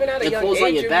table and clothes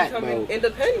on your back, bro.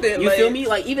 Independent. You feel me?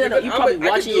 Like even you probably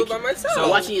watching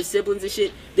your siblings and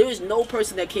shit. There is no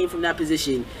person that came from that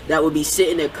position that would be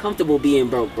sitting there comfortable being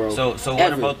broke, bro. So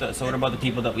what about the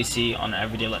people that we see on an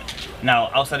everyday life?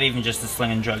 Now, outside of even just the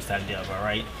slinging drugs type deal,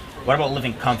 right? What about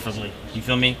living comfortably? You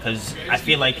feel me? Because I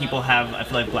feel like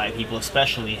black people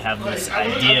especially have this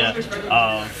idea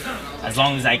of, as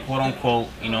long as I quote unquote,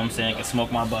 you know what I'm saying, I can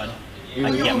smoke my bud, I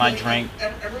can get my drink,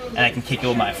 and I can kick it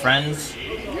with my friends,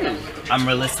 I'm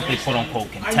realistically quote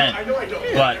unquote content.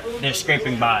 But they're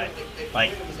scraping by,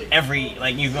 like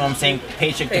you know what I'm saying,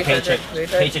 paycheck to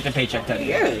paycheck type deal.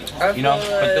 Yeah. You know,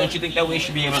 but don't you think that we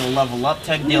should be able to level up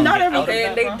type deal? Not and get out of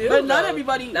everybody, that? They do, but not though.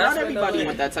 everybody, That's not when everybody the-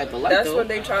 want that type of life. That's though. when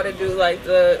they try to do like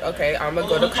okay, I'm gonna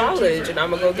go to college and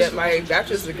I'm gonna go get my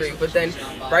bachelor's degree. But then,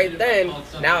 right then,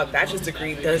 now a bachelor's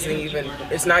degree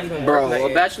it's not even Bro, worth a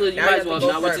nothing. bachelor, you Now might have as well to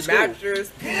have go not went for to a school. bachelor's,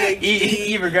 PhD.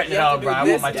 He regretting it You have all, to bro. do I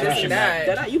this, want my this, tuition and back.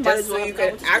 that, You might just as well so you have gone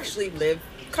can to school. actually live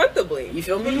comfortably. You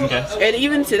feel me? Okay. And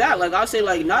even to that, like I'll say,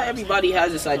 like not everybody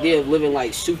has this idea of living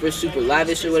like super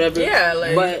lavish or whatever. Yeah,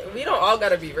 like but we don't all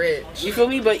gotta be rich. you feel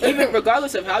me? But even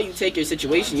regardless of how you take your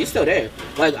situation, you're still there.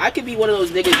 Like I could be one of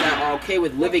those niggas that are okay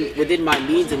with living within my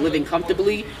means and living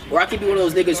comfortably, or I could be one of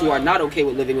those niggas who are not okay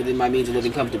with living within my means and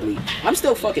living comfortably. I'm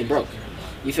still fucking broke.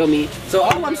 You feel me? So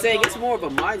all I'm saying, it's more of a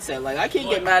mindset. Like I can't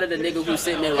get mad at a nigga who's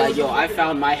sitting there like, yo, I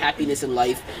found my happiness in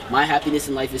life. My happiness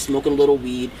in life is smoking a little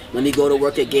weed. Let me go to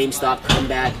work at GameStop, come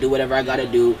back, do whatever I gotta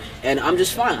do, and I'm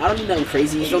just fine. I don't need nothing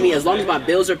crazy. You feel me? As long as my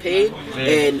bills are paid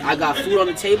and I got food on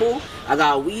the table, I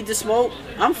got weed to smoke,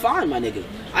 I'm fine, my nigga.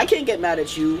 I can't get mad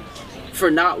at you for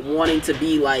not wanting to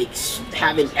be like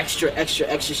having extra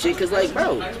shit, cause like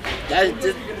bro,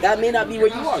 that may not be where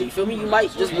you are. You feel me? You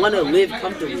might just want to live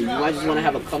comfortably. You might just want to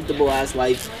have a comfortable ass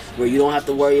life where you don't have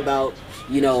to worry about,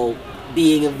 you know,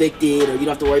 being evicted, or you don't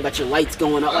have to worry about your lights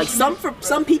going up. Like for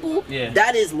some people,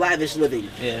 that is lavish living.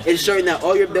 Ensuring that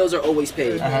all your bills are always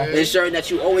paid. Ensuring that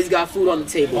you always got food on the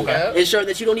table. Ensuring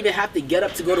that you don't even have to get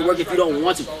up to go to work if you don't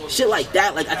want to. Shit like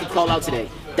that, like I could call out today.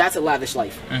 That's a lavish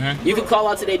life. You can call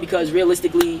out today because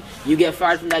realistically, you get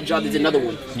fired from that job, there's another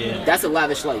one. That's a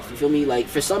lavish life. You feel me? Like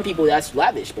for some people, that's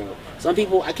lavish, bro. Some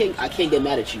people, I can't get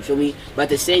mad at you. Feel me? But at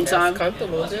the same time, That's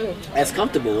comfortable too. that's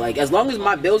comfortable. Like as long as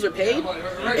my bills are paid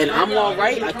and I'm all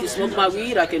right, I can smoke my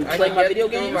weed, I can play my video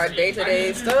games. My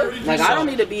day-to-day stuff. Like I don't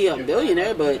need to be a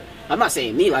billionaire, but I'm not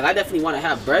saying me. Like I definitely want to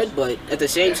have bread, but at the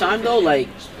same time though, like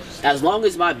as long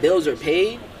as my bills are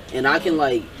paid and I can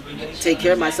like take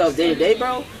care of myself day to day,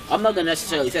 bro, I'm not gonna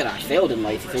necessarily say that I failed in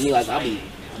life. You feel me? Like I'll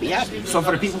be happy. So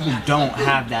for the people who don't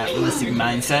have that realistic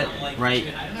mindset, right,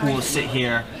 who will sit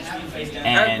here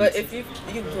and But if you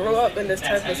grow up in this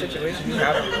type of situation, you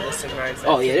have a realistic mindset.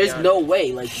 Oh yeah, there's no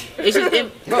way. Like it's just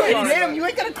bro. damn, you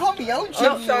ain't gonna call me out,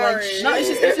 No, Jimmy. sorry. No,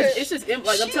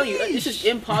 like I'm telling you, it's just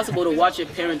impossible to watch your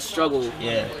parents struggle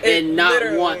and It not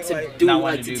literally, want to like- do Not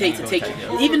like want to to take do take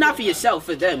that, even not for yourself,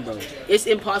 for them, bro. It's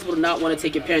impossible to not want to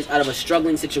take your parents out of a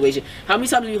struggling situation. How many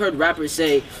times have you heard rappers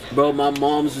say, "Bro, my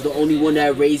mom's was the only one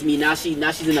that raised me. Now she's in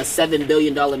a $7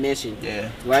 billion mansion."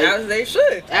 Right. As they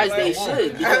should. As they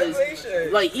should, because As they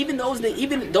should. like even those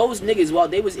niggas, while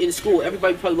they was in school,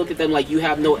 everybody probably looked at them like, you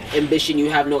have no ambition, you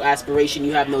have no aspiration,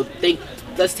 you have no think.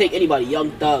 Let's take anybody,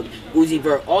 Young Thug, Uzi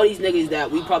Vert, all these niggas that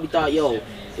we probably thought, yo,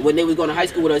 when they was going to high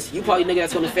school with us, you probably nigga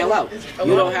that's gonna fail out.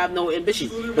 You don't have no ambition.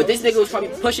 But this nigga was probably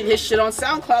pushing his shit on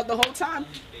SoundCloud the whole time.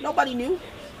 Nobody knew.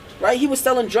 Right? He was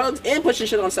selling drugs and pushing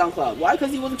shit on SoundCloud. Why?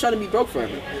 Because he wasn't trying to be broke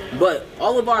forever. But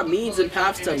all of our means and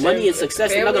paths to money and success,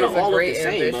 they're not gonna Family is a all look the great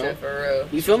same, bro. ambition, for real.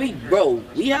 You feel me? Bro,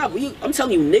 I'm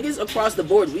telling you, niggas across the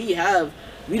board, we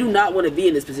do not want to be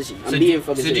in this position. I'm being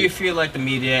fucking So do you serious. feel like the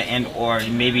media and or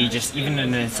maybe just even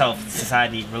in itself,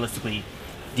 society realistically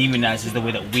demonizes the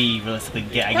way that we realistically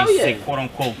get, I Hell guess you yeah. say quote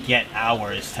unquote get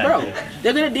ours type Bro, of.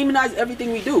 they're gonna demonize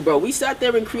everything we do, bro. We sat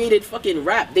there and created fucking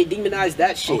rap. They demonized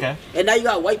that shit. Okay. And now you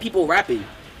got white people rapping.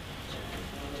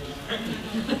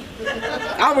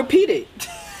 I'll repeat it.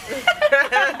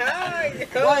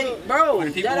 Like, bro, For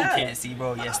the people that who ass. can't see,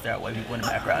 bro, yes, there are white people in the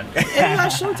background. And we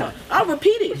got Showtime. I'll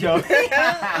repeat it.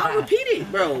 I'll repeat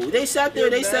it, bro. They sat there,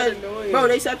 they said, bro,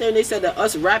 they sat there and they said that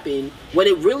us rapping, when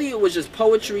it was just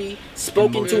poetry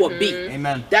spoken to a beat.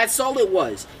 Amen. That's all it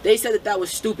was. They said that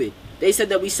was stupid. They said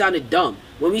that we sounded dumb.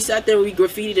 When we sat there and we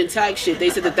graffitied and tagged shit, they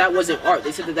said that wasn't art.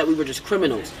 They said that we were just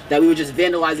criminals, that we were just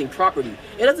vandalizing property.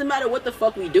 It doesn't matter what the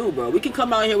fuck we do, bro. We can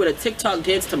come out here with a TikTok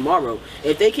dance tomorrow.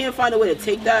 If they can't find a way to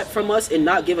take that from us and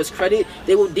not give us credit,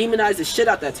 they will demonize the shit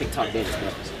out that TikTok dance, bro.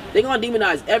 They gonna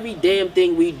demonize every damn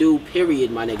thing we do, period,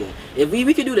 my nigga. If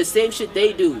we could do the same shit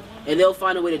they do, and they'll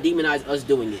find a way to demonize us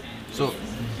doing it. So,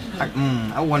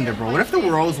 I wonder, bro. What if the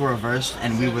roles were reversed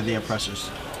and we were the oppressors?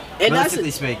 And Realistically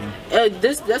speaking.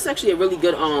 That's actually a really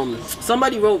good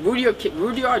somebody wrote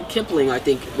Rudyard Kipling, I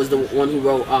think, was the one who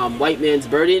wrote White Man's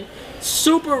Burden.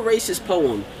 Super racist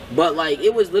poem, but like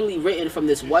it was literally written from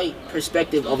this white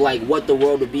perspective of like what the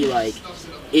world would be like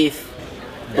if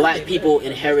black people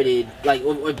inherited, like,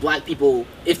 or black people,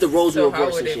 if the roles were So how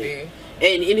reversed would and it shit. be?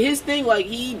 And in his thing, like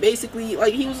he basically,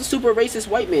 like he was a super racist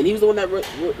white man. He was the one that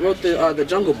wrote the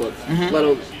Jungle Book.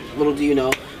 Little do you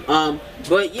know.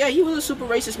 But yeah, he was a super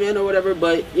racist man or whatever.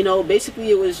 But you know,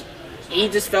 basically it was, he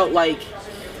just felt like,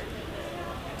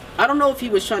 I don't know if he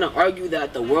was trying to argue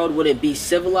that the world wouldn't be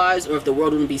civilized or if the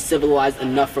world wouldn't be civilized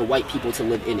enough for white people to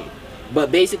live in it.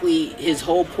 But basically, his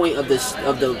whole point of this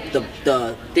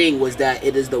the thing was that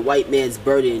it is the white man's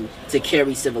burden to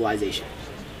carry civilization.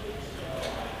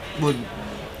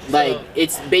 Like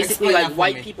it's basically like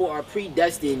white people are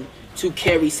predestined to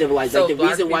carry civilization. So like the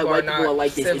reason why white people are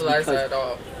like this is because,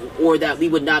 or that we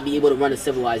would not be able to run a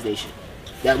civilization.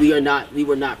 That we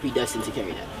were not predestined to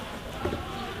carry that.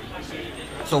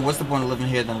 So what's the point of living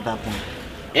here then at that point?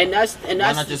 And that's Why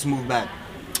not just move back?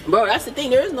 Bro, that's the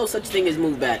thing. There is no such thing as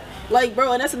move back. Like,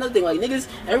 bro, and that's another thing. Like, niggas,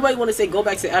 everybody want to say go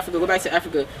back to Africa, go back to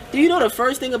Africa. Do you know the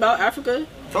first thing about Africa?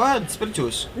 Go ahead, spit it to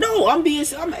us. No,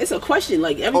 it's a question.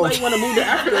 Like, everybody want to move to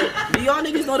Africa. Do y'all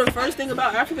niggas know the first thing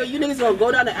about Africa? You niggas gonna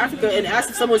go down to Africa and ask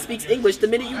if someone speaks English the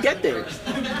minute you get there.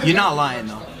 You're not lying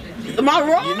though. Am I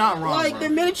wrong? You're not wrong. Like, bro. the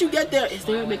minute you get there, is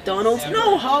there a McDonald's?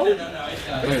 No, ho.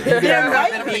 There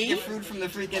might be. Get food from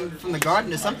the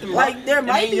garden or something. Like, there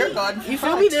might be. Your garden. You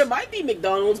feel me? There might be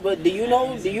McDonald's, but do you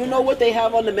know what they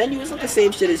have on the menu? It's not the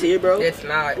same shit as here, bro. It's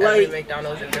not. Like, every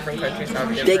McDonald's in different countries have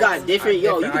different. they got different.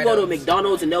 Yo, you can go to a items.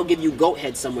 McDonald's and they'll give you goat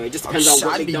head somewhere. It just depends on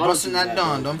what I'd be McDonald's. busting that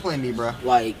down. Don't play me, bro.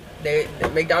 Like,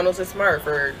 McDonald's is smart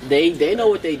for. they know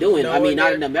what they doing. Know I mean, what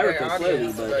not in their America clearly,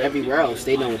 audience, but but- everywhere else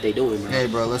they know what they doing, bro. Hey,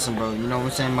 bro, listen, bro. You know what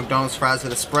I'm saying? McDonald's fries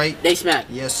with a Sprite. They smack.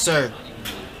 Yes, sir.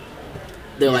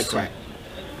 They're Yes, like sir. crack.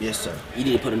 Yes, sir. You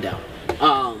need to put them down.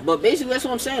 But basically, that's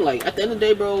what I'm saying. Like, at the end of the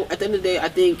day, bro, I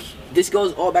think this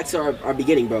goes all back to our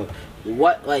beginning, bro.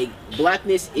 What, like,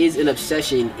 blackness is an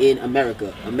obsession in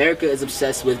America. America is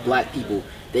obsessed with black people.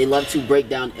 They love to break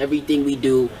down everything we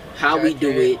do, how we do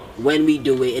it, when we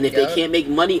do it, and if they can't make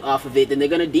money off of it, then they're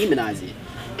gonna demonize it.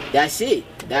 That's it.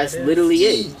 That's literally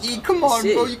it. Come on,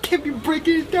 That's bro. it. You can't be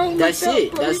breaking it down That's like that,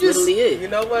 it. bro. That's You just- literally it. You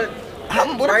know what?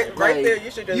 What- right like, there,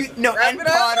 you should just. wrap end it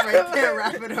up. pod right there.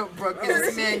 Wrap it up, bro. Cause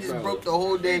this man just Bro. broke the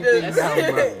whole damn He thing just-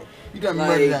 down, bro. You got me Like-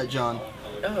 ready that, John.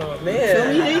 Oh Feel me?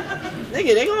 man.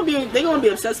 They gonna be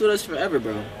obsessed with us forever,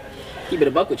 bro. Keep it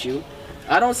a buck with you.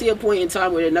 I don't see a point in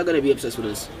time where they're not gonna be obsessed with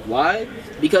us. Why?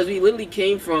 Because we literally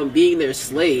came from being their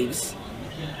slaves.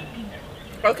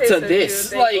 Okay, to so do you this.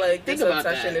 think, Like, think this about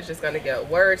obsession that. is just gonna get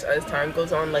worse as time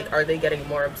goes on? Like, are they getting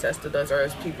more obsessed with us, or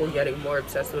is people getting more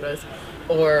obsessed with us,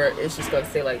 or it's just gonna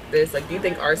stay like this? Like, do you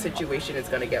think our situation is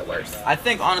gonna get worse? I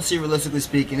think, honestly, realistically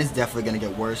speaking, it's definitely gonna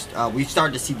get worse. We've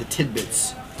started to see the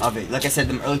tidbits of it. Like I said,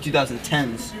 the early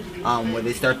 2010s, where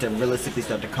they start to realistically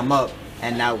start to come up,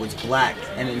 and now it's black,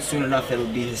 and then soon enough it'll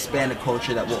be Hispanic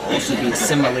culture that will also be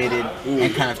assimilated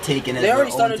and kind of taken as They their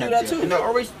already own started to do type that deal. too. And they're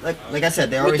always like I said,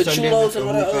 they're With already the starting to do chulos the and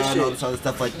all that hookah other and all shit. this other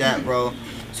stuff like that, bro.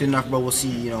 Soon enough, bro, we'll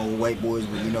see, white boys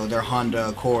with, their Honda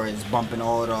Accords bumping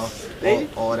all that They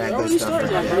good already stuff started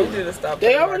right that, there. bro. We need to stop They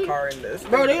putting already- our car in this.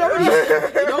 Bro, they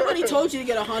already nobody told you to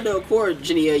get a Honda Accord,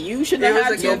 Jania. You shouldn't It have was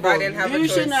had a gift. to. I didn't have a You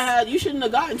choice. shouldn't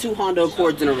have gotten 2 Honda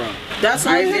Accords in a row. That's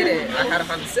all I you did had. it. I had a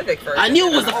Honda Civic first. I knew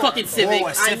it was a fucking Civic. Oh, a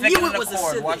I Civic knew and it was an a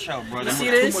Accord. Civic. Watch out, bro. You Them see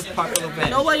are this? Too much popular vans.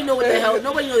 Nobody know what the hell.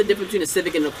 Nobody know the difference between a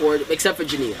Civic and an Accord except for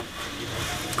Jania.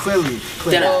 Clearly.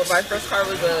 Dead Well, ass. my first car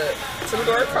was a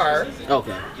two-door car,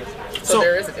 Okay. so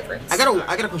there is a difference. I got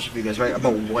a question for you guys, right?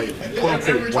 About white, quote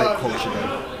unquote, white culture,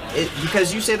 though.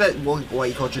 Because you say that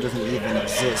white culture doesn't even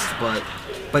exist,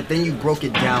 but then you broke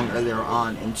it down earlier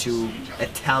on into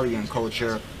Italian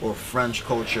culture or French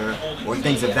culture or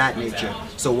things of that nature.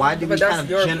 So why do we But that's kind of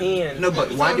European. no?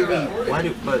 But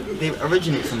but they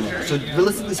originate from there. So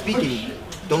realistically speaking,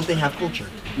 don't they have culture?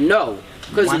 No,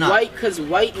 because Why not?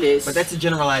 whiteness. But that's a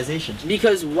generalization.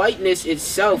 Because whiteness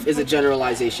itself is a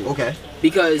generalization. Okay.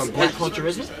 Because But black culture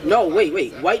isn't? no,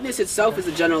 wait. Whiteness itself is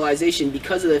a generalization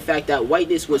because of the fact that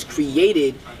whiteness was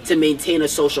created to maintain a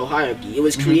social hierarchy. It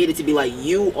was created to be like,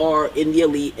 you are in the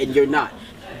elite and you're not.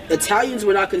 Italians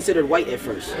were not considered white at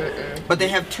first. But they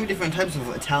have two different types of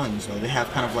Italians, though. They have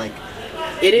kind of like.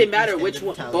 It didn't matter Standard which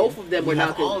one. Italian. Both of them were You not.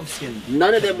 have olive skin.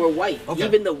 None of them were white. Okay.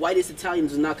 Even the whitest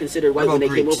Italians was not considered white What when they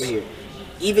about came Greeks? over here.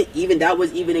 Even that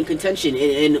was even in contention.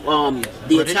 And the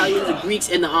British? Italians, the Greeks,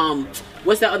 and the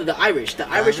what's that other? The Irish. The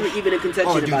Irish were even in contention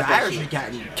Oh, dude, about the that Irish shit.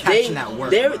 are catching that work.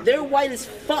 bro. They're white as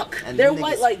fuck. And They're them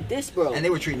white niggas- like this, bro. And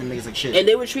they were treating them niggas like shit. And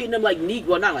they were treating them like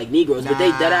well, not like Negroes, but they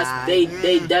dead ass. They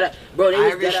dead ass. Bro, they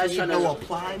was Irish dead ass need trying no to.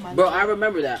 apply, my Bro, nigga. I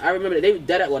remember that. They were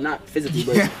dead ass. Well, not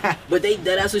physically, but they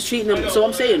dead ass was treating them. So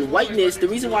I'm saying whiteness. The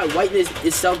reason why whiteness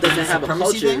itself doesn't have a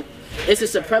Supremacy culture. thing? It's a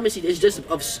supremacy. It's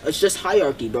just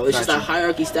hierarchy, bro. It's just a Gotcha.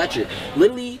 hierarchy stature.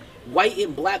 Literally, white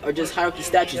and black are just hierarchy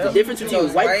statues. The difference between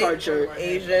Those white culture,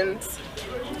 Asians,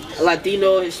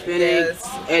 Latino, Hispanic, Yes.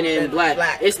 and then And black.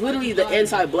 black. It's literally the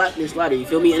anti-blackness ladder. You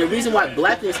feel me? And the reason why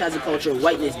blackness has a culture and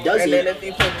whiteness doesn't. and then if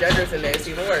you put genders in there, it's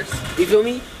even worse. You feel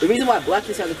me? The reason why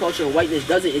blackness has a culture and whiteness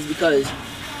doesn't is because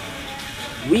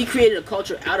we created a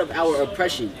culture out of our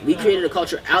oppression. We created a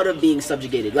culture out of being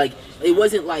subjugated. Like it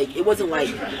wasn't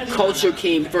like culture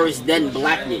came first, then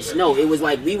blackness. No, it was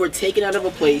like we were taken out of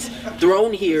a place,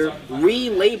 thrown here,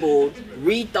 relabeled,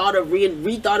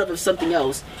 rethought of something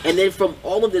else, and then from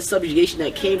all of the subjugation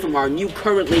that came from our new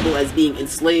current label as being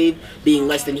enslaved, being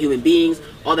less than human beings,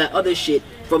 all that other shit.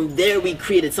 From there, we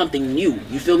created something new.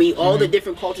 You feel me? All the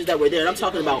different cultures that were there, and I'm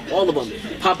talking about all of them.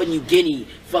 Papua New Guinea,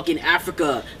 fucking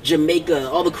Africa, Jamaica,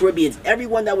 all the Caribbeans.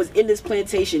 Everyone that was in this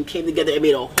plantation came together and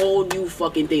made a whole new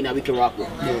fucking thing that we can rock with.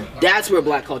 Yeah. That's where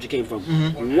black culture came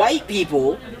from. White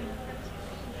people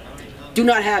do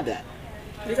not have that.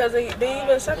 Because they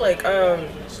even said like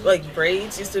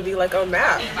braids used to be like a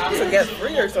map to get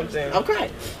free or something.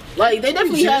 Okay. Like they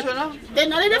definitely had, they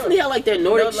definitely had like their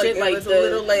Nordic No, like, shit, it like was a the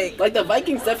little, like the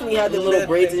Vikings definitely had their little little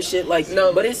braids thing. and shit. Like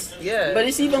No, but it's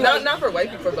even not like not for white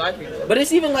people, for black people. But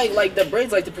it's even like the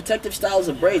braids, like the protective styles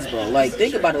of braids, bro. Like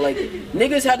think about it, like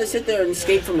niggas had to sit there and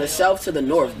escape from the south to the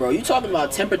north, bro. You talking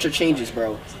about temperature changes,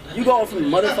 bro. You going from the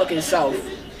motherfucking south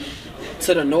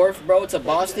to the north, bro, to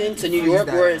Boston, to New York,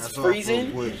 where it's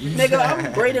freezing. Nigga,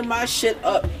 I'm braiding my shit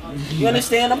up. You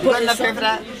understand? I'm putting enough hair for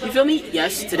that? You feel me?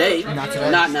 Yes, today. Not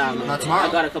today. Not now, man. Not tomorrow.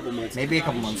 I got a couple months. Maybe a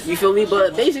couple months. You feel me?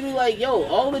 But basically, like, yo,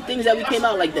 all the things that we came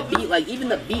out, like the beat, like even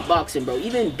the beatboxing, bro,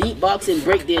 even beatboxing,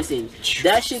 breakdancing,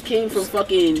 that shit came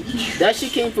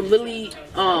from literally,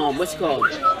 what's it called?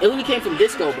 It literally came from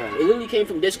disco, bro. It literally came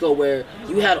from disco, where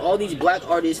you had all these black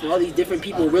artists and all these different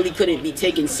people really couldn't be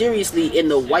taken seriously in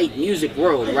the white music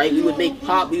world, right? We would make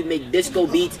pop, we would make disco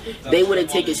beats. They wouldn't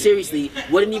take it seriously.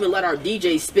 Wouldn't even let our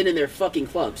DJs spin in their fucking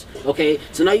clubs. Okay,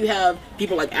 so now you have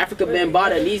people like Africa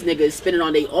Bambaataa and these niggas spinning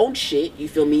on their own shit. You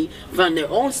feel me? Finding their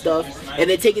own stuff, and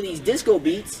they're taking these disco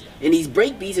beats and these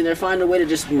break beats, and they're finding a way to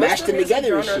just mash them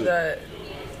together and shit.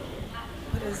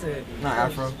 What is it? Not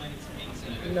Afro.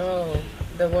 No,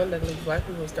 the one that like black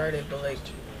people started, but like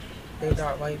they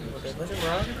thought white people did. Was it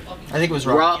rock? I think it was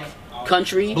rock.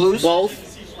 Country, Blues? both.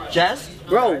 Jazz?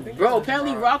 Bro,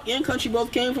 apparently rock and country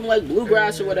both came from like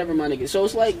bluegrass or whatever, my nigga. So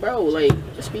it's like, bro, like,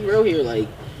 let's be real here, like,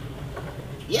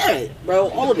 yeah, bro,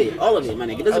 all of it, my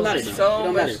nigga. It doesn't matter, though. So It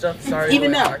don't much matter. stuff started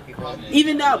Even with now, black people.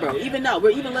 even now, we're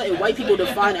even letting white people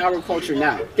define our culture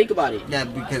now. Think about it. Yeah,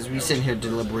 because we sitting here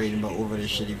deliberating about over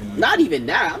this shit even. Not even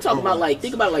that. I'm talking about like,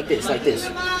 think about it like this,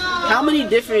 How many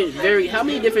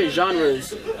different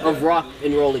genres of rock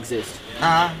and roll exist?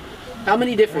 How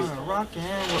many different? Rock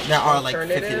and roll. There are like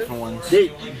 50 Alternative? different ones.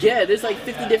 There's like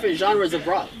 50 different genres of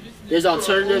rock. There's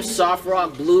alternative, soft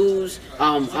rock, blues,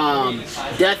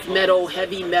 death metal,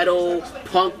 heavy metal,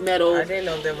 punk metal. I didn't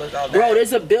know there was all that. Bro,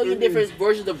 there's a billion different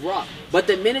versions of rock. But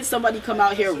the minute somebody come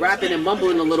out here rapping and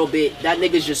mumbling a little bit, that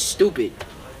nigga's just stupid.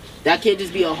 That can't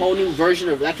just be a whole new version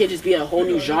of, that can't just be a whole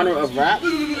new genre of rap.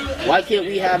 Why can't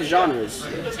we have genres?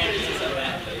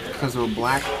 Because we're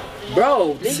black.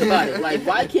 Bro, think about it. Like,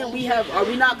 why can't we have, are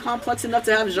we not complex enough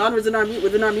to have genres in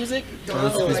within our music? Speaking of,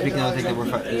 I think that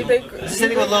we're You think same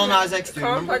thing with Lil Nas X, dude.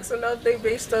 Remember? complex enough? They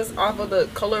based us off of the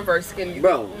color of our skin. You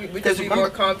Bro, think we could be more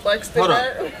complex than Hold on.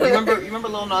 that. You remember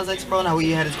Lil Nas X, bro, and how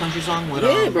he had his country song with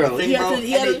Yeah, bro. the thing, He had bro? to-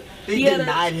 he had And a- they he had a-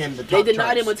 denied him the top They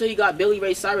denied him charts. until he got Billy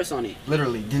Ray Cyrus on it.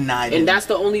 Literally denied him. And that's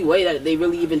the only way that they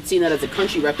really even seen that as a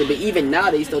country record. But even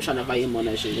now, they still trying to fight him on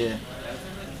that shit. yeah,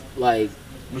 Like,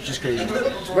 which is crazy.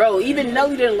 bro, even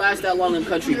Nelly didn't last that long in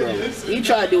country, bro. He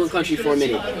tried doing country for a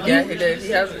minute. Yeah, he did.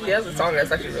 He has a song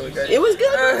that's actually really good. It was good.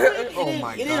 Oh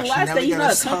my It didn't gosh, last that. Nelly He's got not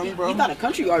a a song, country. bro. He's not a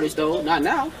country artist though. Not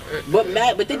now. But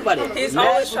think about it. He's Mad-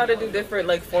 always trying to do different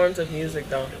like forms of music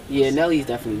though. Yeah, Nelly's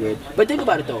definitely good. But think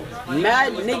about it though.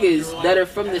 Mad niggas that are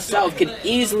from the South could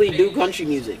easily do country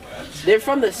music. They're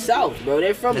from the South, bro.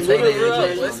 They're from That's literally right, Grew up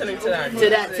Yeah. listening to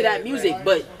that. to that music.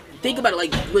 But think about it,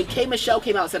 like when K Michelle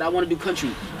came out and said I want to do country,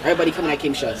 everybody coming at K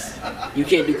Michelle. You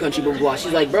can't do country, blah blah blah.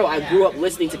 She's like, bro, I grew up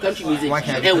listening to country music, Why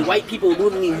can't I do and country? white people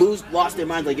literally lost their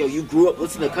minds. Like, yo, you grew up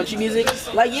listening to country music?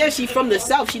 Like, yeah, she from the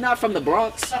South. She not from the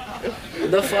Bronx.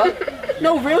 The fuck?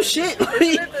 No, real shit.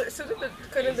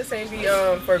 Couldn't the same be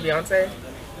for Beyonce?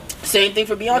 Same thing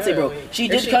for Beyonce, bro. She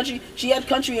And did she- country. She had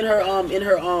country in her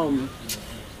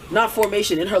not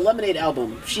Formation, in her Lemonade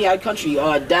album. She had country.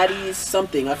 Daddy's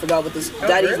something. I forgot what this.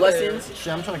 Daddy's really? Lessons.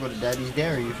 Shit, I'm trying to go to Daddy's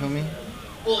Dairy. You feel me?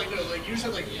 Well, like, no, like you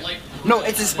said, like No,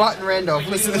 it's a spot in Randolph.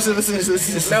 Listen. No,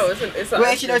 it's Well,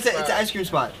 actually, no, it's an ice cream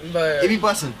spot. But It be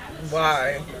bussin'.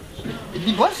 why? It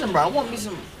be bussin', bro. I want me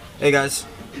some Hey guys.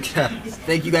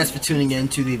 Thank you guys for tuning in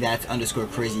to the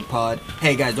That's_Crazy pod.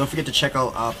 Hey guys, don't forget to check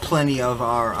out plenty of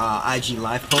our IG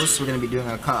live posts. We're going to be doing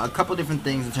a couple different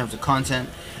things in terms of content,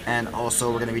 and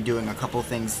also we're going to be doing a couple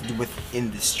things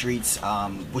within the streets,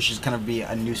 which is going to be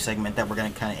a new segment that we're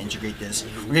going to kind of integrate this.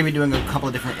 We're going to be doing a couple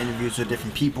of different interviews with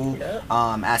different people,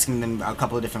 asking them a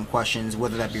couple of different questions,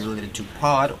 whether that be related to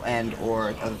pod and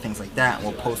or other things like that.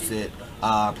 We'll post it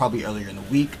probably earlier in the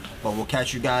week, but we'll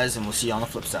catch you guys and we'll see you on the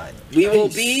flip side. We will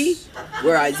be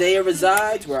where Isaiah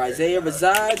resides, where Isaiah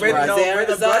resides, where Isaiah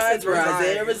resides, where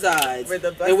Isaiah resides.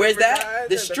 And where's that?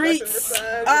 The streets.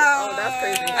 Oh, that's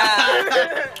crazy.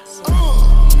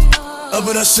 Up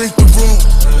and I shake the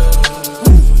room.